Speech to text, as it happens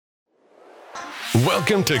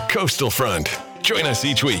Welcome to Coastal Front. Join us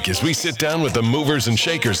each week as we sit down with the movers and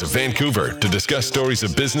shakers of Vancouver to discuss stories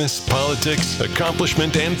of business, politics,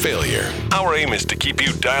 accomplishment, and failure. Our aim is to keep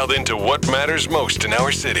you dialed into what matters most in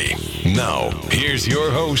our city. Now, here's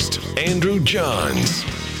your host, Andrew Johns.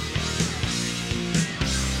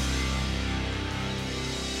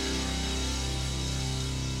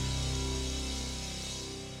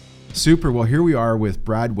 Super. Well, here we are with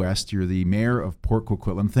Brad West. You're the mayor of Port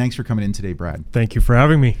Coquitlam. Thanks for coming in today, Brad. Thank you for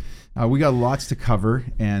having me. We got lots to cover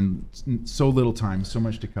and so little time, so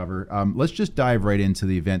much to cover. Let's just dive right into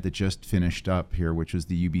the event that just finished up here, which was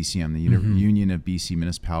the UBCM, the Union of BC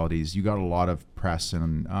Municipalities. You got a lot of press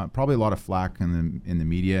and probably a lot of flack in the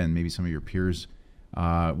media, and maybe some of your peers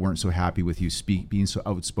weren't so happy with you being so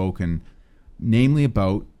outspoken, namely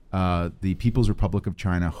about the People's Republic of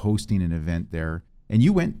China hosting an event there.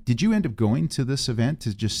 And did you end up going to this event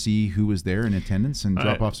to just see who was there in attendance and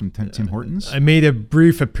drop off some Tim Hortons? I made a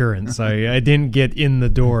brief appearance. I didn't get in the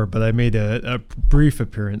door, but I made a brief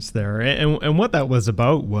appearance there. And what that was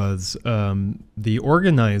about was the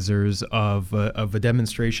organizers of a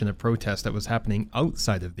demonstration, a protest that was happening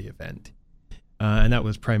outside of the event. And that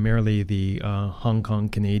was primarily the Hong Kong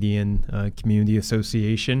Canadian Community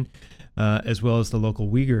Association, as well as the local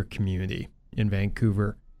Uyghur community in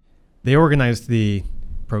Vancouver. They organized the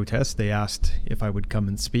protest. They asked if I would come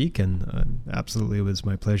and speak, and absolutely it was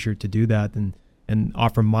my pleasure to do that and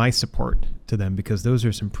offer my support to them, because those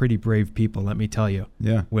are some pretty brave people, let me tell you,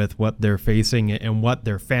 with what they're facing and what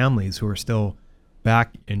their families who are still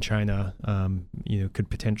back in China could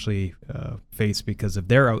potentially face because of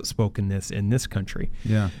their outspokenness in this country.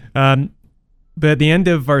 But at the end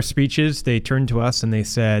of our speeches, they turned to us and they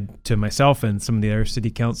said to myself and some of the other city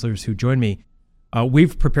councilors who joined me,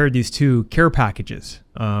 we've prepared these 2 care packages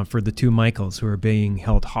for the 2 Michaels who are being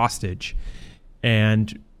held hostage,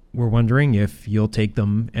 and we're wondering if you'll take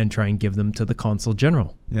them and try and give them to the Consul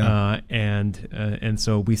General. And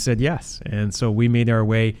so we said yes, and so we made our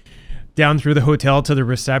way down through the hotel to the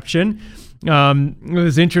reception. It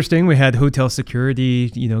was interesting. We had hotel security,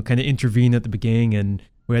 kind of intervene at the beginning, and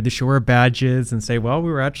we had to show our badges and say, well,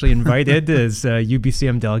 we were actually invited as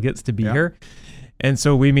UBCM delegates to be here. And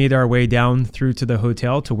so we made our way down through to the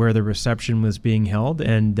hotel to where the reception was being held.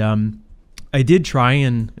 And I did try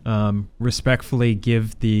and respectfully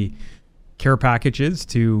give the care packages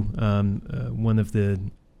to one of the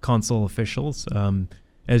consul officials.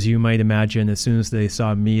 As you might imagine, as soon as they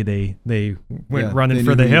saw me, they went running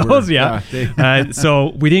for the hills. So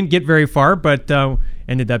we didn't get very far, but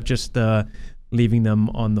ended up just leaving them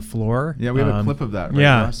on the floor. Yeah, we have a clip of that.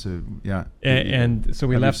 Right? And so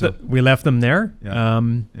we left them there.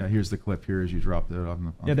 Here's the clip here as you dropped it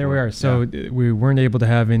on the there we are. So we weren't able to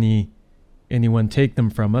have anyone take them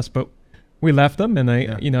from us, but we left them. And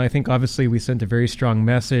I think obviously we sent a very strong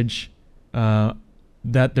message that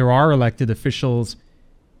there are elected officials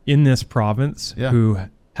in this province who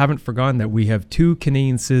haven't forgotten that we have 2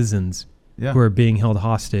 Canadian citizens who are being held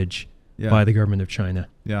hostage by the government of China.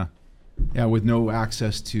 Yeah, with no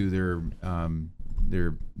access to their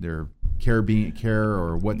care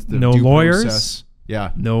or what's the no due lawyers, process.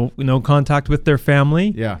 No contact with their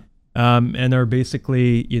family. And are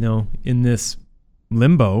basically in this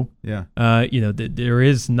limbo. There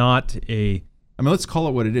is not a. I mean, let's call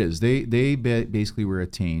it what it is. They basically were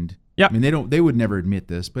attained. I mean, they would never admit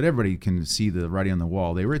this, but everybody can see the writing on the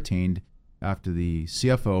wall. They were attained after the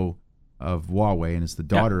CFO of Huawei, and it's the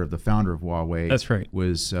daughter of the founder of Huawei. That's right.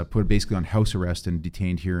 Was put basically on house arrest and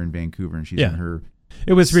detained here in Vancouver, and she's in her.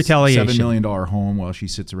 It was retaliation. $7 million home while she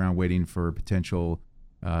sits around waiting for potential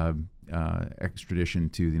extradition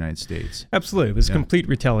to the United States. Absolutely, it was complete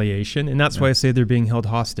retaliation, and that's why I say they're being held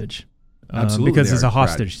hostage. Absolutely, because it's a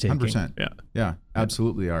hostage taking. 100%. Yeah,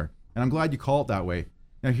 absolutely are, and I'm glad you call it that way.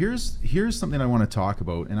 Now, here's something I want to talk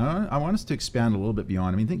about, and I want us to expand a little bit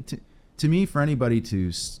beyond. I mean, to me, for anybody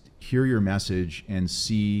to hear your message and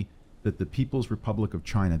see that the People's Republic of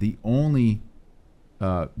China, the only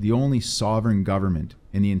sovereign government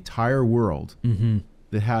in the entire world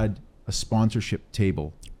that had a sponsorship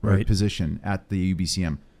table or position at the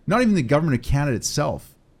UBCM, not even the government of Canada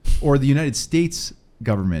itself or the United States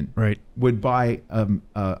government would buy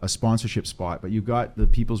a sponsorship spot, but you got the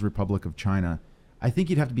People's Republic of China. I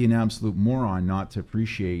think you'd have to be an absolute moron not to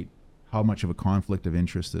appreciate how much of a conflict of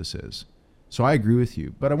interest this is. So I agree with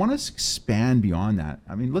you, but I want to expand beyond that.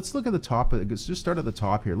 I mean, let's look at the top. Let's just start at the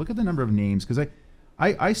top here. Look at the number of names, because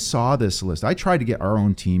I saw this list. I tried to get our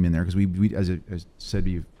own team in there because we as I said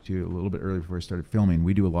to you a little bit earlier before I started filming,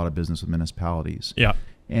 we do a lot of business with municipalities. Yeah.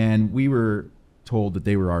 And we were told that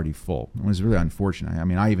they were already full. It was really unfortunate. I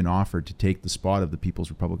mean, I even offered to take the spot of the People's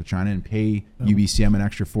Republic of China and pay UBCM an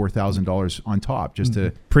extra $4,000 on top just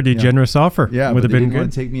to... Pretty generous offer. Yeah, would have been didn't good.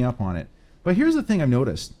 Want to take me up on it. But here's the thing I've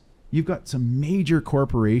noticed. You've got some major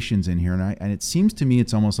corporations in here, and it seems to me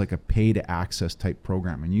it's almost like a pay-to-access type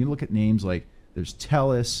program. And you look at names like there's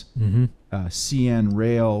TELUS, CN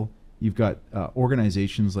Rail. You've got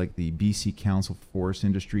organizations like the BC Council for Forest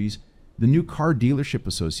Industries, the new Car Dealership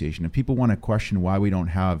Association. If people want to question why we don't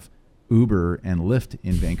have Uber and Lyft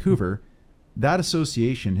in Vancouver, that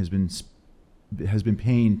association has been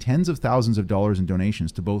paying tens of thousands of dollars in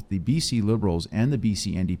donations to both the BC Liberals and the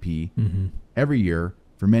BC NDP every year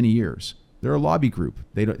for many years. They're a lobby group.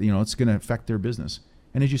 They don't, it's going to affect their business.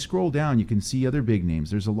 And as you scroll down, you can see other big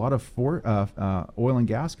names. There's a lot of oil and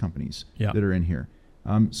gas companies that are in here.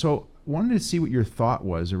 So wanted to see what your thought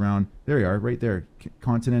was around, there you are, right there,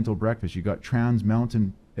 Continental Breakfast. You got Trans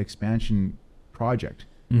Mountain Expansion Project.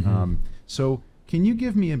 So can you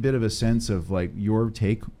give me a bit of a sense of like your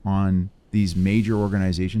take on these major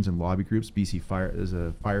organizations and lobby groups? BC Fire is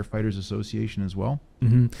a Firefighters Association as well.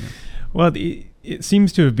 Well, it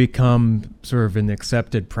seems to have become sort of an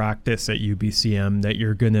accepted practice at UBCM that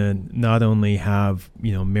you're going to not only have,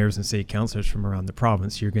 mayors and city councillors from around the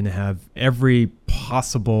province, you're going to have every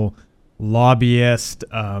possible lobbyist,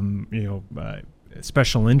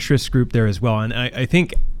 special interest group there as well. And I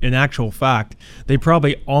think in actual fact, they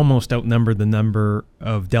probably almost outnumber the number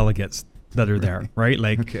of delegates that are there, right?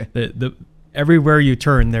 Like the everywhere you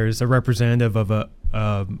turn, there's a representative of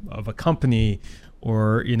a company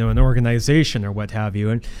or an organization or what have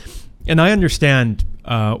you. And I understand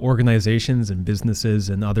organizations and businesses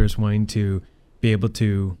and others wanting to be able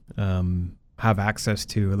to have access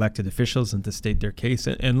to elected officials and to state their case.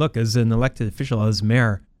 And look, as an elected official, as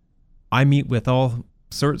mayor, I meet with all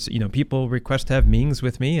sorts, people request to have meetings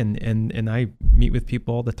with me, and I meet with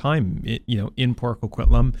people all the time, in Port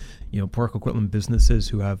Coquitlam, Port Coquitlam businesses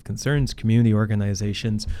who have concerns, community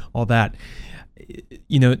organizations, all that.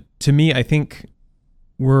 To me, I think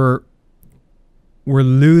we're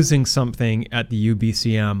losing something at the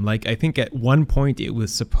UBCM. Like, I think at one point it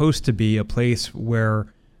was supposed to be a place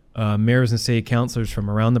where mayors and city councillors from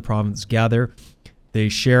around the province gather. They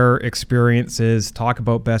share experiences, talk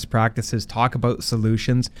about best practices, talk about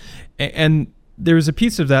solutions. And there's a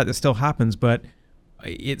piece of that still happens, but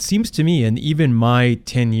it seems to me, and even my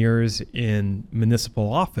 10 years in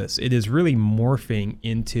municipal office, it is really morphing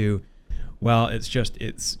into, well, it's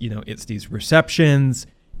these receptions.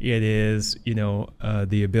 It is,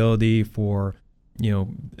 the ability for,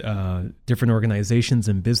 different organizations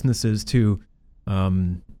and businesses to,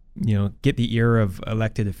 get the ear of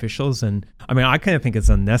elected officials. And I mean, I kind of think it's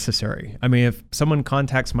unnecessary. I mean, if someone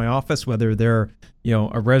contacts my office, whether they're,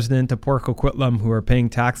 a resident of Port Coquitlam who are paying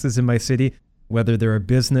taxes in my city, whether they're a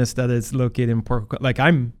business that is located in Port Coquitlam, like,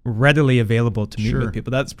 I'm readily available to meet with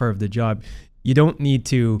people. That's part of the job. You don't need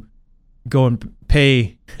to go and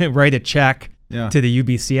write a check to the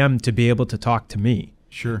UBCM to be able to talk to me.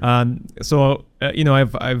 So,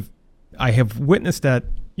 I have witnessed that,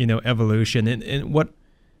 evolution. And what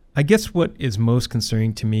is most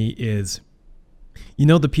concerning to me is,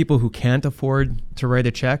 the people who can't afford to write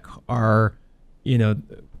a check are,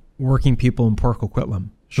 working people in Port Coquitlam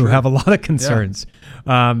who have a lot of concerns,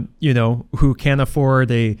 who can't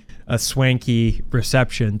afford a swanky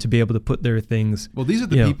reception to be able to put their things. Well, these are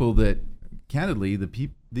the people that, candidly,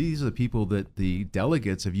 these are the people that the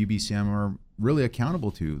delegates of UBCM are really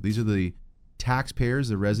accountable to. These are the taxpayers,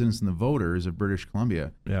 the residents, and the voters of British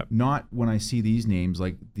Columbia. Not when I see these names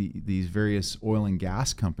like these various oil and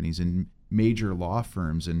gas companies and major law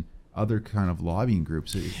firms and other kind of lobbying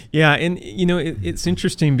groups. Yeah, and it's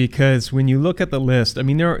interesting because when you look at the list, I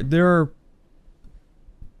mean, there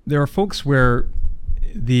are folks where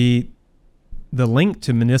the link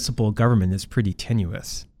to municipal government is pretty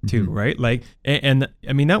tenuous too, right? Like, and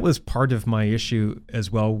I mean, that was part of my issue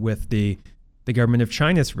as well with the government of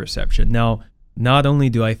China's reception. Now, not only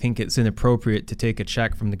do I think it's inappropriate to take a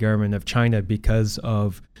check from the government of China because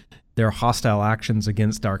of their hostile actions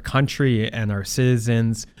against our country and our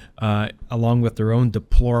citizens, along with their own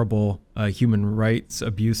deplorable human rights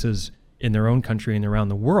abuses in their own country and around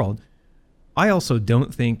the world, I also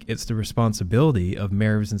don't think it's the responsibility of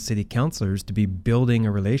mayors and city councillors to be building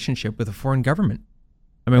a relationship with a foreign government.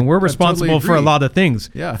 I mean, we're responsible for a lot of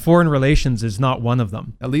things. Foreign relations is not one of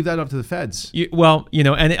them. I'll leave that up to the feds.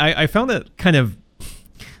 And I found it kind of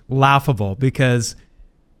laughable because,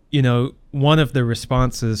 one of the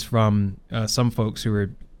responses from some folks who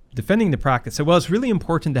were defending the practice said, well, it's really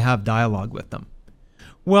important to have dialogue with them.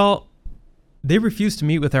 Well, they refused to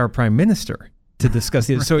meet with our prime minister to discuss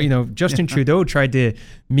it. So, Justin Trudeau tried to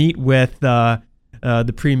meet with the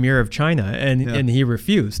premier of China, and he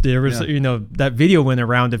refused. There was, that video went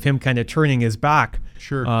around of him kind of turning his back,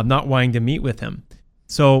 not wanting to meet with him.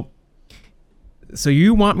 So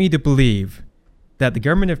you want me to believe that the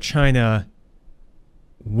government of China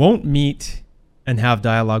won't meet and have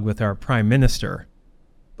dialogue with our prime minister,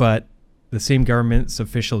 but the same government's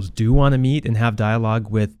officials do want to meet and have dialogue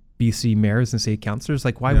with BC mayors and city councillors?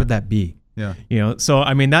 Like, why would that be? Yeah. So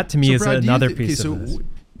I mean, that to me is Brad, another piece of this.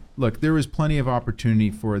 Look, there was plenty of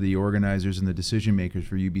opportunity for the organizers and the decision makers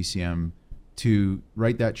for UBCM to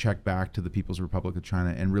write that check back to the People's Republic of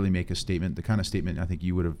China and really make a statement, the kind of statement I think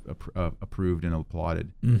you would have approved and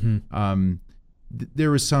applauded. Mm-hmm.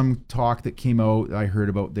 There was some talk that came out, I heard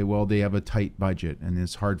about, they have a tight budget and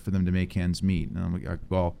it's hard for them to make ends meet. And I'm like,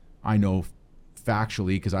 well, I know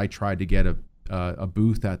factually, because I tried to get a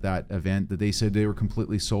booth at that event, that they said they were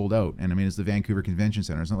completely sold out. And I mean, it's the Vancouver Convention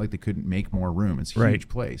Center. It's not like they couldn't make more room. It's a huge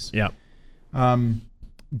place. Yeah.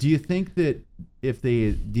 Do you think that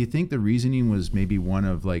do you think the reasoning was maybe one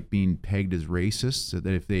of like being pegged as racist, so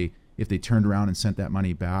that if they turned around and sent that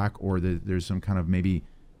money back, or that there's some kind of maybe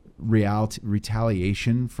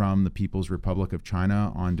retaliation from the People's Republic of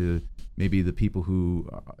China onto maybe the people who,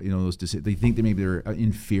 they think that maybe they're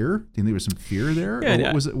in fear? Do you think there was some fear there?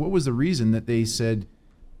 Yeah, what was the reason that they said,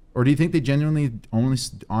 or do you think they genuinely,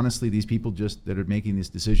 honestly, these people just that are making these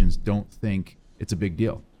decisions don't think it's a big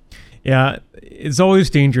deal? Yeah, it's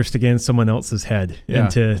always dangerous to get in someone else's head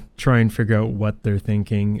and to try and figure out what they're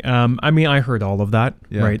thinking. I mean, I heard all of that,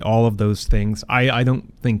 right? All of those things. I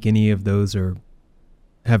don't think any of those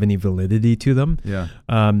have any validity to them. Yeah.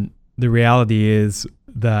 The reality is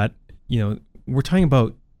that, we're talking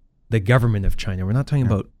about the government of China. We're not talking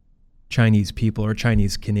about Chinese people or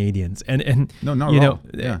Chinese Canadians. And no, not at all.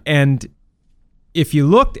 Yeah. And if you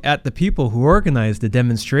looked at the people who organized the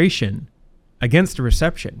demonstration against the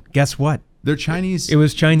reception, guess what? They're Chinese. It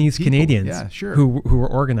was Chinese people. Canadians Yeah, sure. who were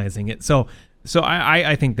organizing it. So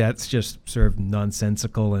I think that's just sort of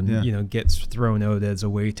nonsensical and, gets thrown out as a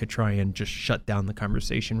way to try and just shut down the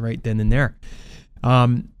conversation right then and there.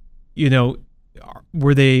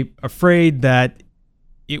 Were they afraid that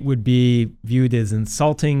it would be viewed as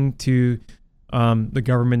insulting to the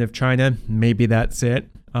government of China? Maybe that's it.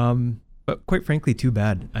 But quite frankly, too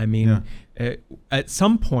bad. I mean, at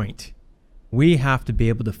some point, we have to be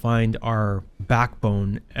able to find our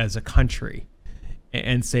backbone as a country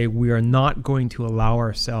and say we are not going to allow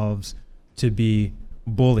ourselves to be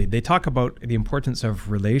bullied. They talk about the importance of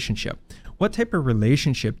relationship. What type of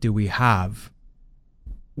relationship do we have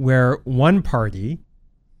where one party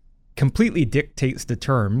completely dictates the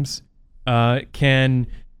terms, can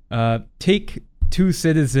take two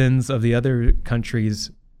citizens of the other countries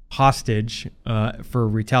hostage for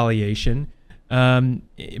retaliation,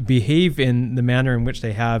 behave in the manner in which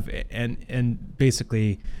they have, and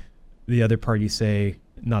basically the other party say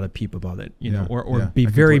not a peep about it, or be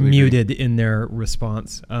very muted in their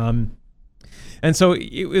response. And so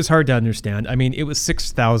it was hard to understand. I mean, it was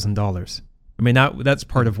 $6,000. I mean, that's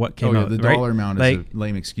part of what came out. The right? dollar amount is a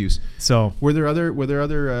lame excuse. So were there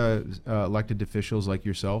other elected officials like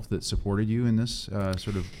yourself that supported you in this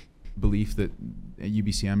sort of belief that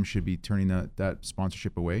UBCM should be turning that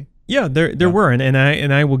sponsorship away? Yeah, there were, and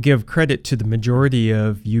I will give credit to the majority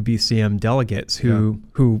of UBCM delegates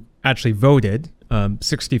who actually voted.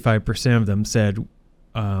 65% of them said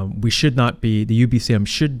the UBCM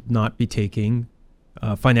should not be taking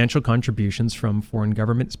financial contributions from foreign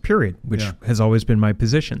governments, period, which has always been my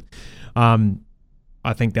position.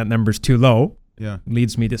 I think that number's too low. Yeah.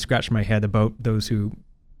 Leads me to scratch my head about those who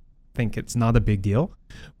think it's not a big deal.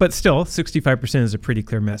 But still, 65% is a pretty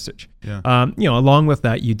clear message. Yeah. Along with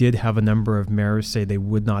that, you did have a number of mayors say they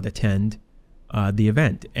would not attend the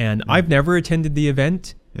event. And I've never attended the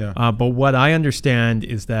event. Yeah. But what I understand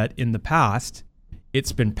is that in the past,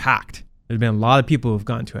 it's been packed. There's been a lot of people who've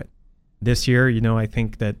gone to it. This year, I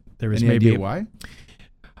think that there was Any maybe idea why?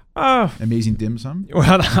 Amazing dim sum.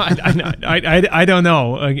 Well, I don't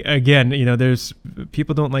know. Again, there's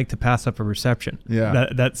people don't like to pass up a reception. Yeah,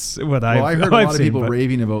 that's what I heard. A lot of people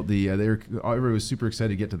raving about everybody was super excited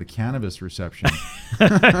to get to the cannabis reception.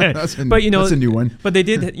 That's a new one. But they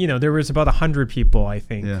did. There was about 100 people, I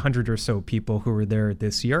think, 100 or so people who were there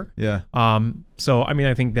this year. Yeah. So I mean,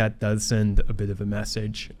 I think that does send a bit of a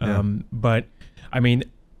message. But I mean,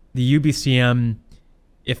 the UBCM,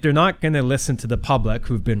 if they're not going to listen to the public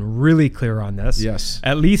who've been really clear on this,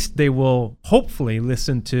 at least they will hopefully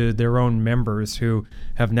listen to their own members who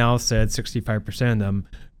have now said 65% of them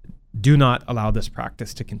do not allow this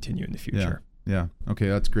practice to continue in the future. Yeah. Okay,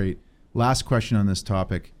 that's great. Last question on this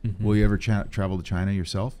topic. Will you ever travel to China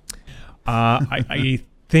yourself? I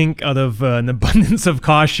think out of an abundance of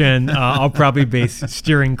caution, I'll probably be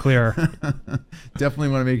steering clear. Definitely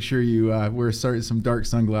want to make sure you wear some dark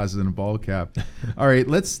sunglasses and a ball cap. All right,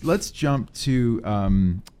 let's jump to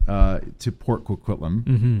Port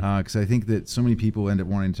Coquitlam, because I think that so many people end up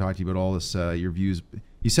wanting to talk to you about all this, your views.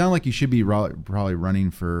 You sound like you should be probably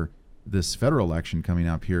running for this federal election coming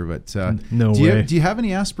up here, but no way. Do you have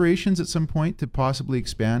any aspirations at some point to possibly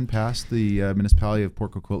expand past the municipality of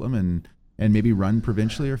Port Coquitlam and maybe run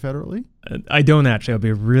provincially or federally? I don't actually. I'll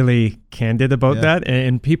be really candid about that.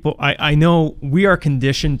 And people, I know we are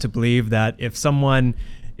conditioned to believe that if someone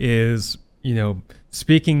is,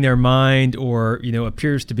 speaking their mind or,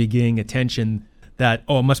 appears to be getting attention, that,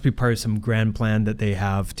 it must be part of some grand plan that they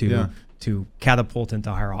have to catapult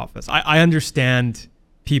into higher office. I understand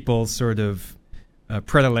people's sort of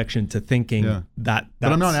predilection to thinking that.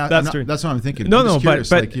 But that's what I'm thinking. No, but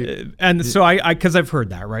because I've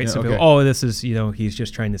heard that, right? So people, this is, he's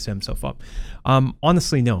just trying to set himself up.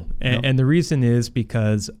 Honestly, no. And the reason is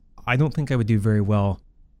because I don't think I would do very well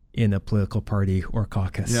in a political party or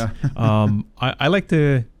caucus. Yeah. I like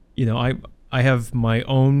to, I have my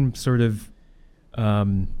own sort of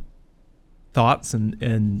thoughts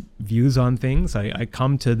and views on things. I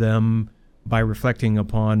come to them by reflecting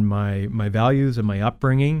upon my values and my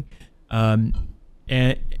upbringing. And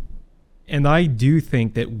I do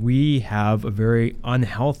think that we have a very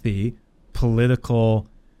unhealthy political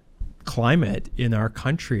climate in our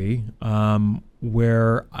country,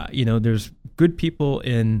 where, there's good people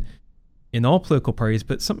in all political parties,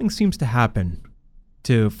 but something seems to happen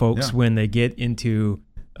to folks when they get into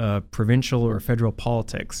provincial or federal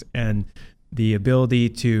politics, and the ability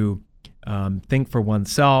to think for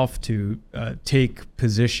oneself, to take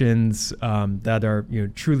positions that are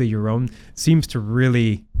truly your own, seems to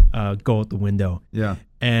really go out the window. Yeah.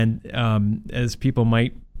 And as people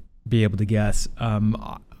might be able to guess,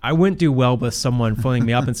 I wouldn't do well with someone phoning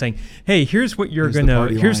me up and saying, "Hey, here's what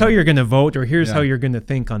here's how you're gonna vote, or here's how you're gonna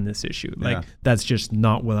think on this issue." That's just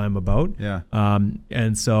not what I'm about. Yeah.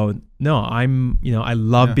 And so no, I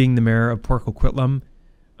love being the mayor of Port Coquitlam.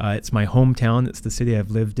 It's my hometown. It's the city I've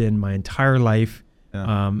lived in my entire life.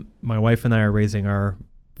 Yeah. My wife and I are raising our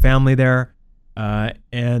family there,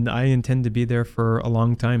 and I intend to be there for a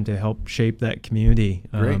long time to help shape that community.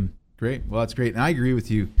 Great. Well, that's great. And I agree with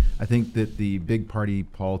you. I think that the big party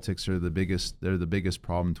politics are the biggest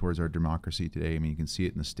problem towards our democracy today. I mean, you can see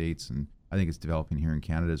it in the States, and I think it's developing here in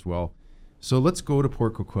Canada as well. So let's go to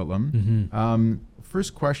Port Coquitlam.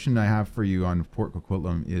 First question I have for you on Port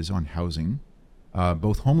Coquitlam is on housing.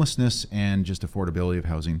 Both homelessness and just affordability of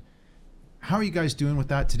housing. How are you guys doing with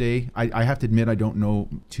that today? I have to admit I don't know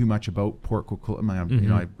too much about Port Coquitlam.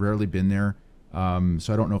 I've rarely been there,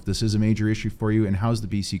 so I don't know if this is a major issue for you. And how's the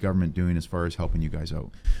BC government doing as far as helping you guys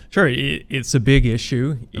out? Sure, it's a big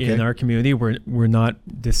issue in our community. We're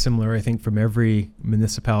not dissimilar, I think, from every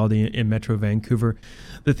municipality in Metro Vancouver.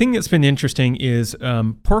 The thing that's been interesting is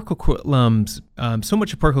Port Coquitlam's, so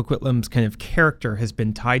much of Port Coquitlam's kind of character has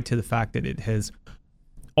been tied to the fact that it has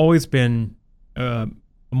always been a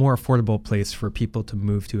more affordable place for people to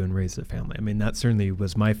move to and raise their family. I mean, that certainly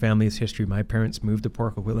was my family's history. My parents moved to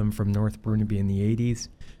Port Coquitlam from North Burnaby in the 80s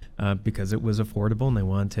because it was affordable, and they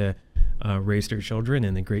wanted to raise their children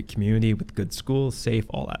in a great community with good schools, safe,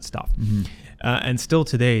 all that stuff. And still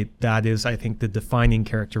today, that is, I think, the defining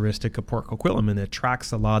characteristic of Port Coquitlam, and it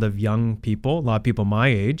attracts a lot of young people, a lot of people my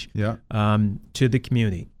age, to the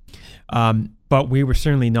community. But we were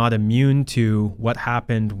certainly not immune to what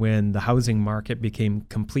happened when the housing market became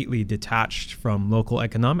completely detached from local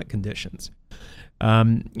economic conditions.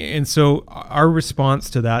 And so our response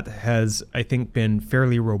to that has, I think, been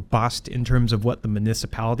fairly robust in terms of what the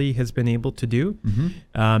municipality has been able to do.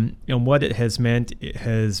 And what it has meant, it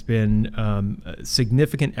has been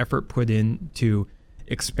significant effort put into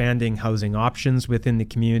expanding housing options within the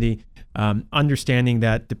community, understanding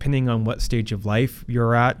that depending on what stage of life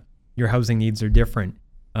you're at, your housing needs are different.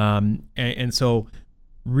 And so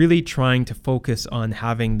really trying to focus on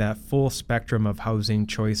having that full spectrum of housing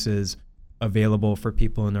choices available for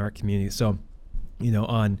people in our community. So,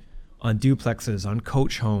 on duplexes, on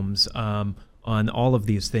coach homes, on all of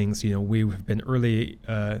these things, we've been early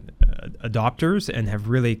adopters and have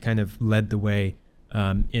really kind of led the way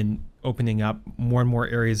in opening up more and more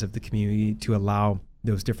areas of the community to allow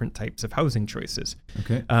those different types of housing choices.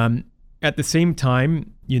 Okay. At the same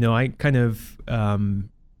time, I kind of,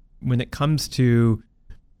 when it comes to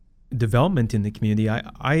development in the community,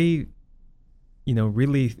 I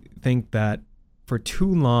really think that for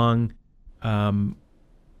too long,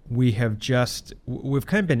 we've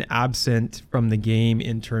kind of been absent from the game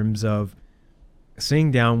in terms of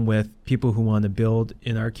sitting down with people who want to build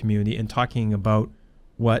in our community and talking about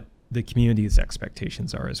what the community's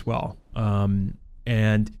expectations are as well.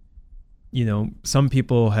 And, you know, some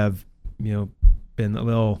people have, you know, been a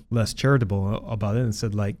little less charitable about it and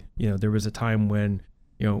said, like, you know, there was a time when,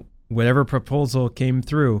 you know, whatever proposal came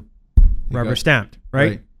through, rubber stamped,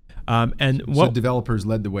 right? And so developers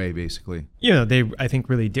led the way, basically. You know, they, I think,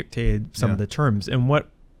 really dictated some of the terms. And what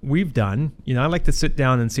we've done, you know, I like to sit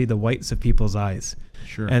down and see the whites of people's eyes.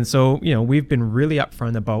 Sure. And so, you know, we've been really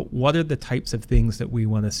upfront about what are the types of things that we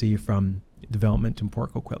want to see from development in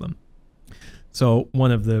Port Coquitlam. So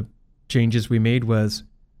one of the changes we made was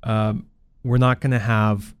we're not going to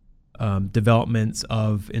have developments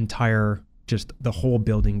of just the whole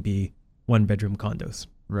building be 1-bedroom condos.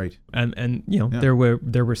 Right. And you know, there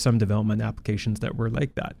were some development applications that were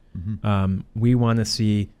like that. Mm-hmm. We want to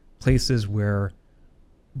see places where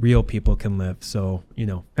real people can live. So, you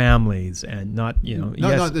know, families and not, you know,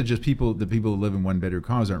 not that just the people who live in 1-bedroom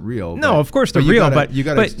condos aren't real. No, of course they're real, but you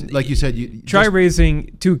got to, like you said, you try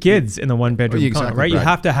raising 2 kids in a 1-bedroom condo, right? You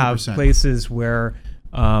have to have 100%. Places where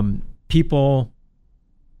people,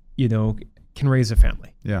 you know, can raise a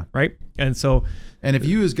family. Yeah. Right. And if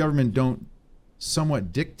you as government don't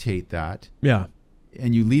somewhat dictate that,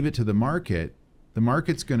 and you leave it to the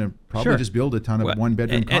market's going to probably just build a ton of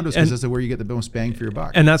 1-bedroom condos because that's where you get the most bang for your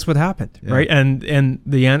buck. And that's what happened, right? And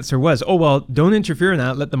the answer was, oh, well, don't interfere in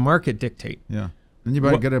that. Let the market dictate. Yeah. Then you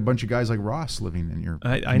might get a bunch of guys like Ross living in your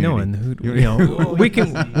community. I know, and who, you know,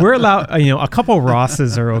 we're allowed, you know, a couple of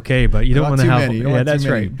Rosses are okay, but you don't want to have, that's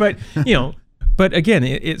right. But, you know, but again,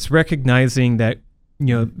 it's recognizing that,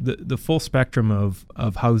 you know, the full spectrum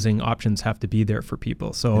of housing options have to be there for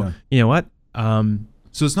people. So, you know what?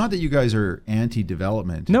 So it's not that you guys are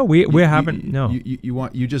anti-development. No, we haven't. No,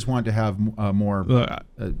 you just want to have more,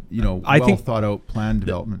 you know, thought out planned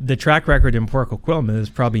development. The track record in Port Coquitlam is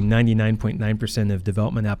probably 99.9% of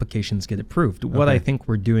development applications get approved. What I think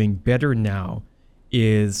we're doing better now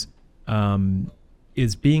is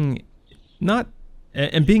being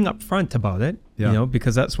being upfront about it. You know,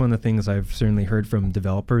 because that's one of the things I've certainly heard from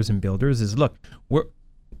developers and builders is, look,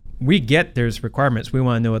 we get there's requirements. We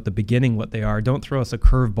want to know at the beginning what they are. Don't throw us a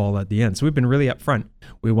curveball at the end. So we've been really upfront.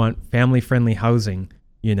 We want family-friendly housing,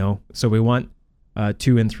 you know. So we want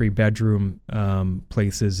 2 and 3 bedroom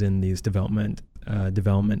places in these development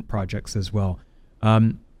projects as well.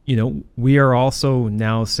 You know, we are also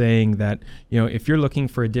now saying that, you know, if you're looking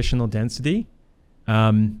for additional density,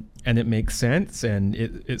 and it makes sense and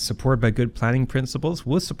it's supported by good planning principles,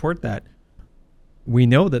 we'll support that. We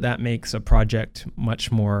know that makes a project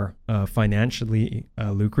much more financially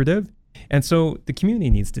lucrative. And so the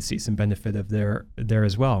community needs to see some benefit of there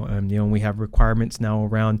as well. You know, we have requirements now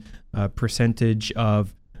around percentage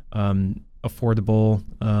of affordable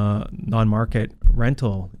non-market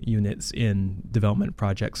rental units in development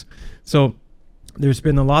projects. So there's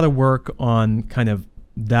been a lot of work on kind of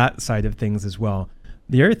that side of things as well.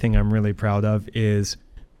 The other thing I'm really proud of is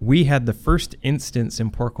we had the first instance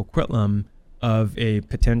in Port Coquitlam of a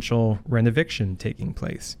potential renoviction taking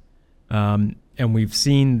place. And we've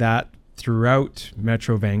seen that throughout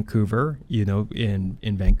Metro Vancouver, you know, in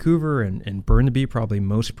Vancouver and Burnaby probably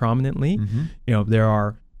most prominently. Mm-hmm. You know, there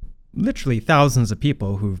are literally thousands of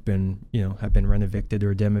people who've been, you know, have been renovicted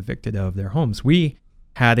or dem-evicted out of their homes. We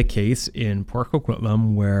had a case in Port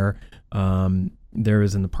Coquitlam where there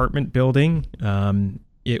is an apartment building.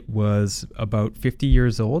 It was about 50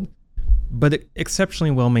 years old, but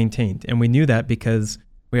exceptionally well maintained. And we knew that because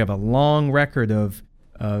we have a long record of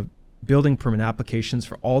building permit applications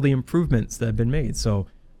for all the improvements that have been made. So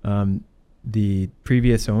the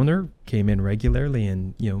previous owner came in regularly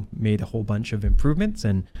and, you know, made a whole bunch of improvements,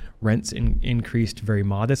 and rents increased very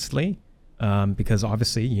modestly because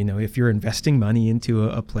obviously, you know, if you're investing money into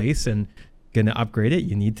a place and going to upgrade it,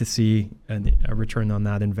 you need to see a return on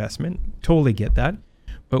that investment. Totally get that.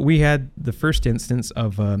 But we had the first instance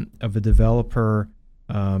of a developer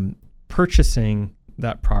purchasing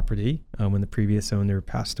that property when the previous owner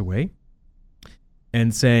passed away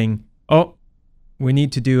and saying, oh, we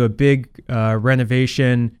need to do a big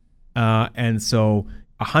renovation. And so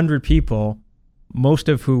 100 people, most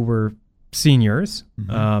of who were seniors,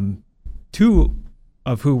 2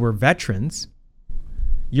 of who were veterans,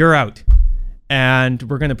 you're out. And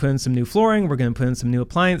we're going to put in some new flooring. We're going to put in some new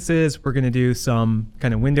appliances. We're going to do some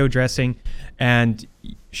kind of window dressing. And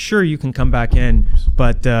sure, you can come back in,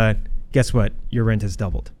 but guess what? Your rent has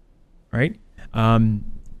doubled, right?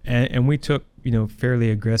 And we took, you know, fairly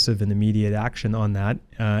aggressive and immediate action on that.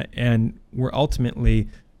 And we're ultimately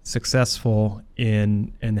successful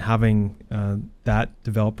in having that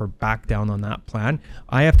developer back down on that plan,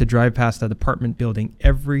 I have to drive past that apartment building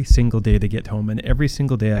every single day to get home. And every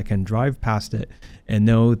single day I can drive past it and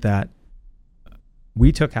know that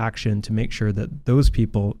we took action to make sure that those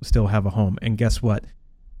people still have a home. And guess what?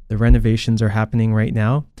 The renovations are happening right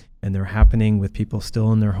now, and they're happening with people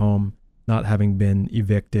still in their home, not having been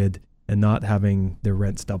evicted and not having their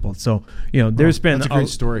rents doubled. So, there's been that's a great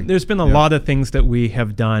story. There's been a lot of things that we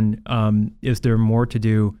have done. Is there more to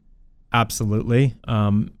do? Absolutely.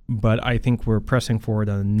 But I think we're pressing forward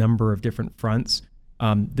on a number of different fronts.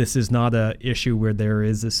 This is not a issue where there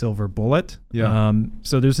is a silver bullet. Yeah.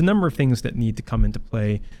 So there's a number of things that need to come into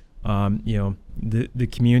play. The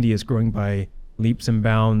community is growing by leaps and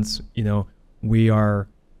bounds. We are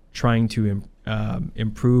trying to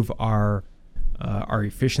improve our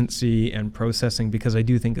efficiency and processing, because I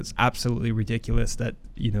do think it's absolutely ridiculous that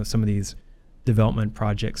some of these development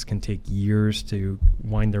projects can take years to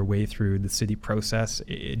wind their way through the city process.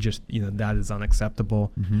 It just that is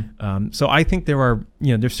unacceptable. So I think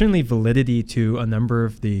there's certainly validity to a number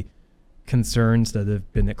of the concerns that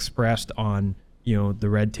have been expressed on the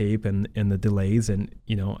red tape and the delays, and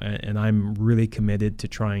I'm really committed to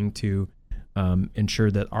trying to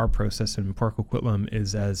ensure that our process in Port Coquitlam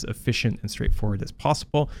is as efficient and straightforward as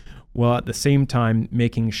possible, while at the same time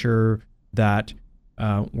making sure that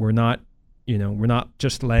we're not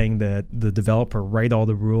just letting the developer write all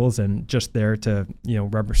the rules and just there to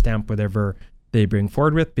rubber stamp whatever they bring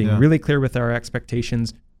forward with, being really clear with our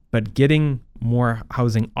expectations, but getting more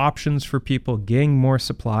housing options for people, getting more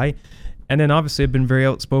supply. And then obviously I've been very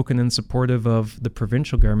outspoken and supportive of the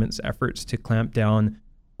provincial government's efforts to clamp down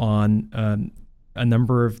on a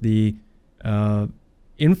number of the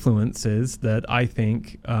influences that I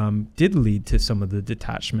think did lead to some of the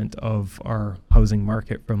detachment of our housing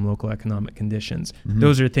market from local economic conditions.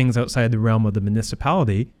 Those are things outside the realm of the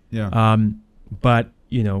municipality. But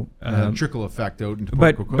trickle effect out into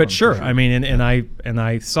Port Coquitlam. But sure, I mean, and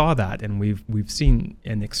I saw that, and we've seen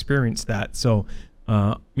and experienced that. So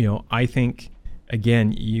I think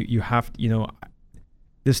again, you have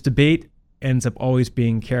this debate ends up always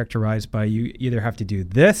being characterized by you either have to do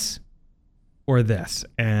this or this.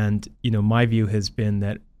 And, my view has been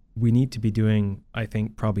that we need to be doing, I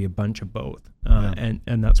think, probably a bunch of both. And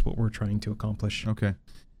that's what we're trying to accomplish. Okay.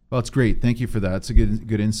 Well, it's great. Thank you for that. It's a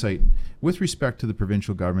good insight. With respect to the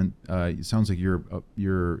provincial government, it sounds like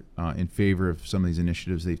you're in favor of some of these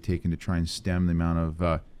initiatives they've taken to try and stem the amount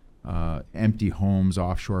of empty homes,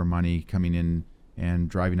 offshore money coming in and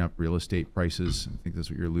driving up real estate prices. I think that's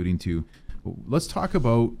what you're alluding to. Let's talk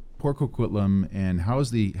about Port Coquitlam and how's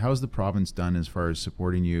the province done as far as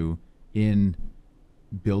supporting you in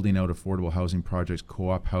building out affordable housing projects,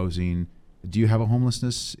 co-op housing. Do you have a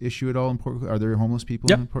homelessness issue at all in Port? Are there homeless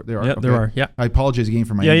people in Port? There are. Yeah, okay. There are. Yeah. I apologize again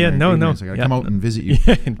for my ignorance. I got to come out and visit you.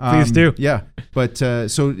 Please do. Yeah, but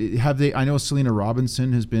so have they? I know Selena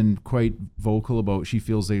Robinson has been quite vocal about. She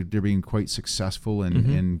feels they're being quite successful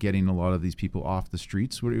in getting a lot of these people off the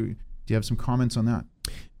streets. Do you have some comments on that?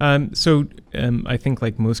 I think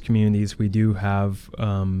like most communities, we do have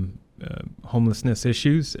homelessness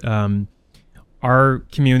issues. Our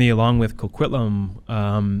community, along with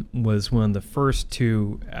Coquitlam, was one of the first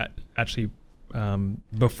to actually,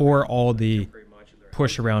 before all the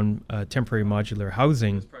push around temporary modular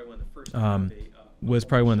housing, was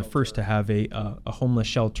probably one of the first to have a homeless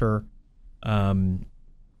shelter in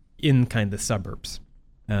kind of the suburbs.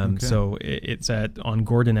 So it's on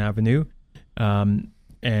Gordon Avenue. And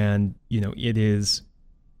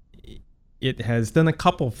it has done a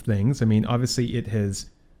couple of things. I mean, obviously it has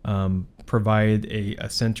provide a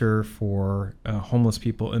center for homeless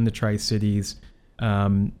people in the Tri-Cities.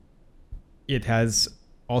 It has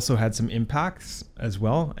also had some impacts as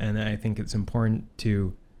well, and I think it's important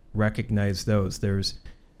to recognize those. There's,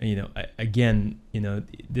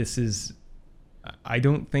 this is, I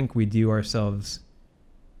don't think we do ourselves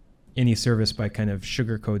any service by kind of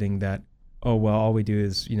sugarcoating that, oh, well, all we do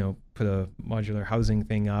is, put a modular housing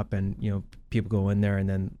thing up and, people go in there and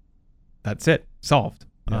then that's it, solved.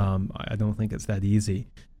 Yeah. I don't think it's that easy.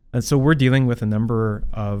 And so we're dealing with a number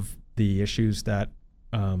of the issues that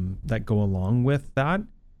go along with that.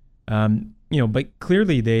 But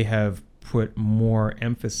clearly they have put more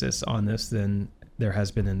emphasis on this than there has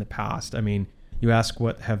been in the past. I mean, you ask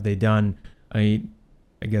what have they done? I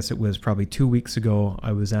guess it was probably 2 weeks ago,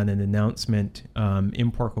 I was at an announcement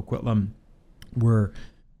in Port Coquitlam where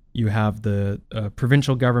you have the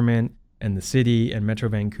provincial government and the city and Metro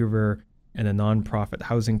Vancouver and a nonprofit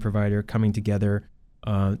housing provider coming together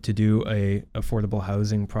to do a affordable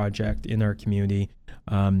housing project in our community,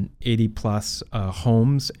 80 plus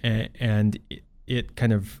homes, and it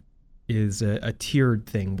kind of is a tiered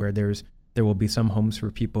thing where there will be some homes for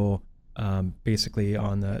people basically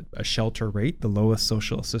on a shelter rate, the lowest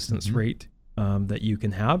social assistance rate that you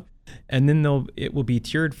can have, and then it will be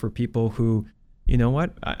tiered for people who, you know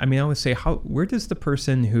what, I mean, I always say, where does the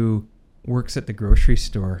person who works at the grocery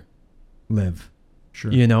store live?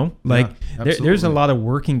 Sure. You know, like there's a lot of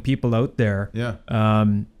working people out there. Yeah.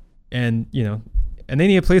 And you know, and they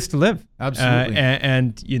need a place to live. Absolutely.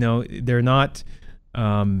 And you know, they're not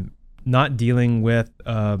dealing with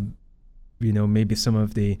you know, maybe some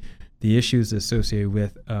of the issues associated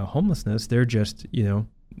with homelessness. They're just, you know,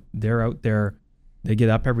 they're out there. They get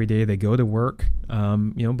up every day. They go to work.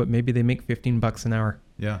 You know, but maybe they make $15 an hour.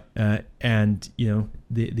 Yeah. And you know,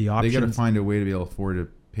 the options. They got to find a way to be able to afford to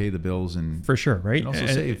pay the bills and for sure, right? And also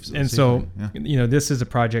save. And so, you know, this is a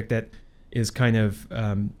project that is kind of,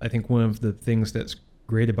 I think one of the things that's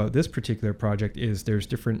great about this particular project is there's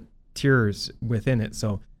different tiers within it.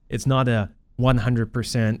 So it's not a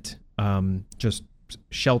 100% just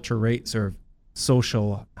shelter rates or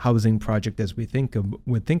social housing project as we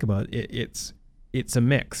would think about it. It's a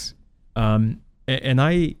mix. And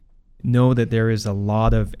I know that there is a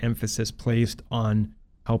lot of emphasis placed on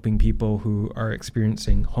helping people who are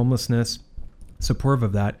experiencing homelessness, supportive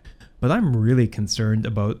of that. But I'm really concerned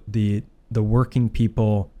about the working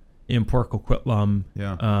people in Port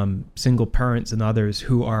Coquitlam, single parents and others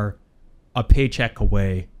who are a paycheck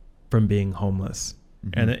away from being homeless.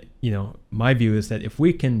 And you know, my view is that if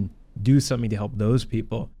we can do something to help those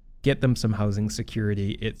people, get them some housing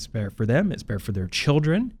security, it's better for them, it's better for their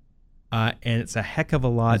children, and it's a heck of a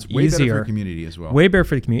lot easier. It's way better for the community as well. Way better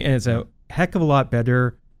for the community, and it's a heck of a lot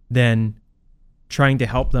better than trying to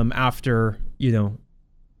help them after, you know,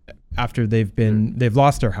 after they've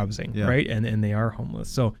lost their housing, right? And they are homeless.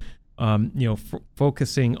 So, you know,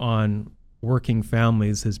 focusing on working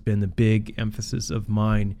families has been a big emphasis of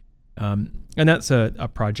mine. And that's a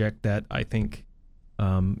project that I think,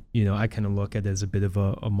 you know, I kind of look at as a bit of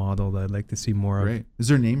a model that I'd like to see more of. Is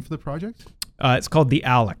there a name for the project? It's called the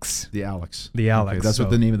Alex. The Alex. The Alex. Okay, that's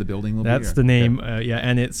what the name of the building will be? That's the name, yeah.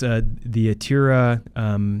 And it's the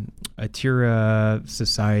Atira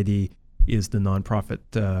Society is the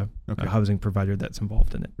nonprofit housing provider that's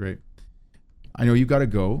involved in it. Great. I know you got to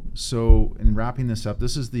go. So in wrapping this up,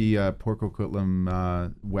 this is the Port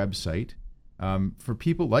Coquitlam website. For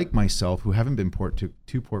people like myself who haven't been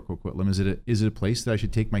to Port Coquitlam, is it a place that I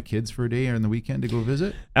should take my kids for a day or on the weekend to go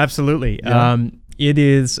visit? Absolutely. Yeah. It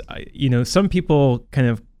is, you know, some people kind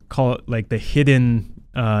of call it like the hidden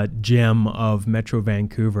gem of Metro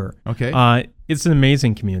Vancouver. Okay. It's an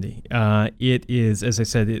amazing community. It is, as I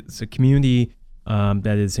said, it's a community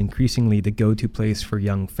that is increasingly the go-to place for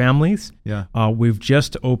young families. Yeah. We've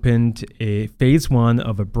just opened a phase 1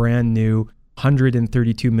 of a brand new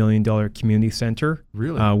 $132 million community center,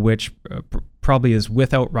 really? Which probably is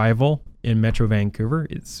without rival in Metro Vancouver.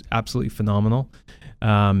 It's absolutely phenomenal,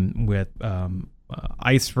 with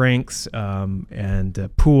ice rinks and a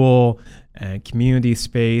pool and community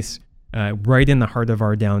space right in the heart of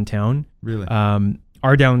our downtown. Really?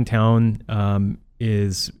 Our downtown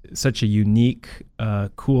is such a unique,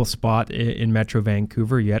 cool spot in Metro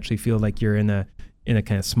Vancouver. You actually feel like you're in a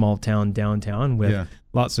kind of small town downtown with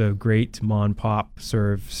lots of great mom and pop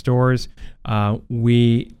serve stores.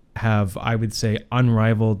 We have, I would say,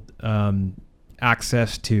 unrivaled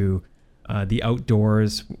access to the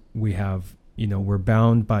outdoors. We have, you know, we're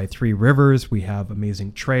bound by 3 rivers. We have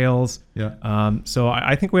amazing trails. Yeah. So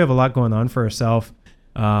I think we have a lot going on for ourselves.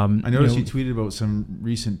 I noticed you tweeted about some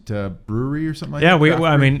recent brewery or something like that. Yeah,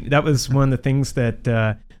 I mean, that was one of the things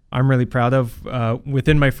that I'm really proud of.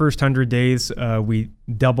 Within my first 100 days, we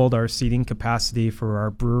doubled our seating capacity for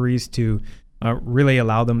our breweries to really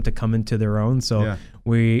allow them to come into their own. So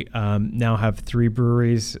we now have 3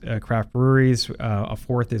 breweries, craft breweries. A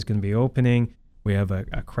 4th is going to be opening. We have a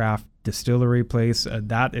craft distillery place.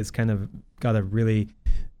 That is kind of got a really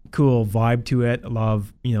cool vibe to it. A lot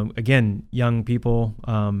of, you know, again, young people,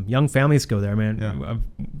 young families go there, man. Yeah.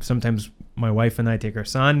 Sometimes my wife and I take our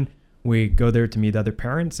son. We go there to meet other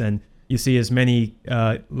parents, and you see as many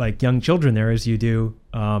like young children there as you do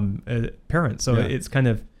parents. So it's kind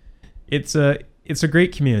of, it's a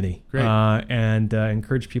great community. Great. And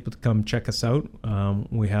encourage people to come check us out.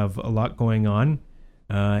 We have a lot going on,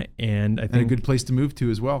 and I think a good place to move to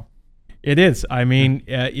as well. It is. I mean,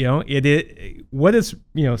 you know, it is. What is,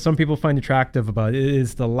 you know, some people find attractive about it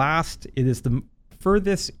is the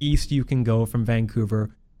furthest east you can go from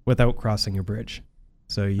Vancouver without crossing a bridge.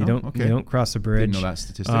 So you don't cross a bridge. Didn't know that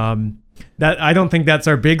statistic. That I don't think that's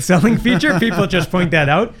our big selling feature. People just point that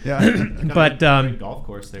out. Yeah. But golf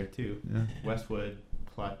course there too. Yeah. Westwood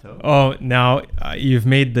Plateau. Oh, now you've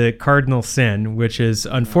made the cardinal sin, which is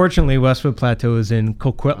unfortunately Westwood Plateau is in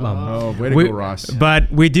Coquitlam. Oh, way to go, Ross.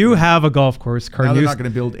 But we do have a golf course. Now they're not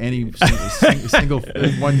going to build any single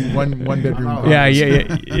one bedroom. Yeah.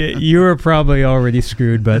 You were probably already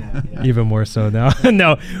screwed, but even more so now.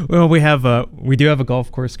 No, well, we do have a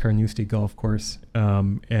golf course, Carnoustie Golf Course,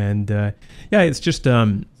 it's just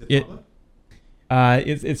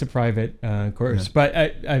it's a private course, but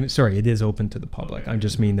I'm sorry, it is open to the public. I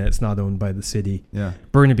just mean that it's not owned by the city. Yeah,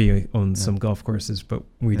 Burnaby owns some golf courses, but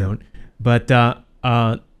we don't. But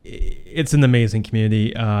it's an amazing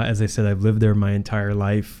community. As I said, I've lived there my entire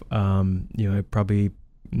life. I probably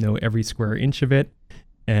know every square inch of it,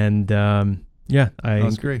 and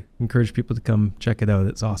that's great. Encourage people to come check it out.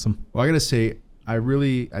 It's awesome. Well, I got to say, I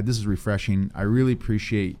really this is refreshing. I really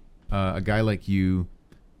appreciate a guy like you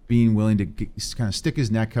being willing to kind of stick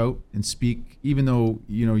his neck out and speak, even though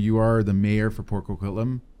you are the mayor for Port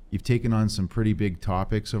Coquitlam. You've taken on some pretty big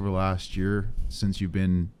topics over the last year since you've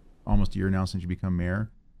been almost a year now since you become mayor.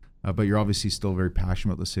 But you're obviously still very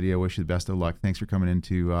passionate about the city. I wish you the best of luck. Thanks for coming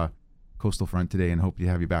into Coastal Front today, and hope to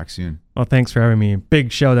have you back soon. Well, thanks for having me.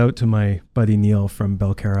 Big shout out to my buddy Neil from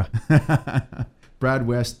Belcarra. Brad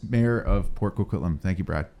West, Mayor of Port Coquitlam. Thank you,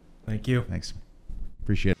 Brad. Thank you. Thanks.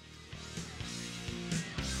 Appreciate it.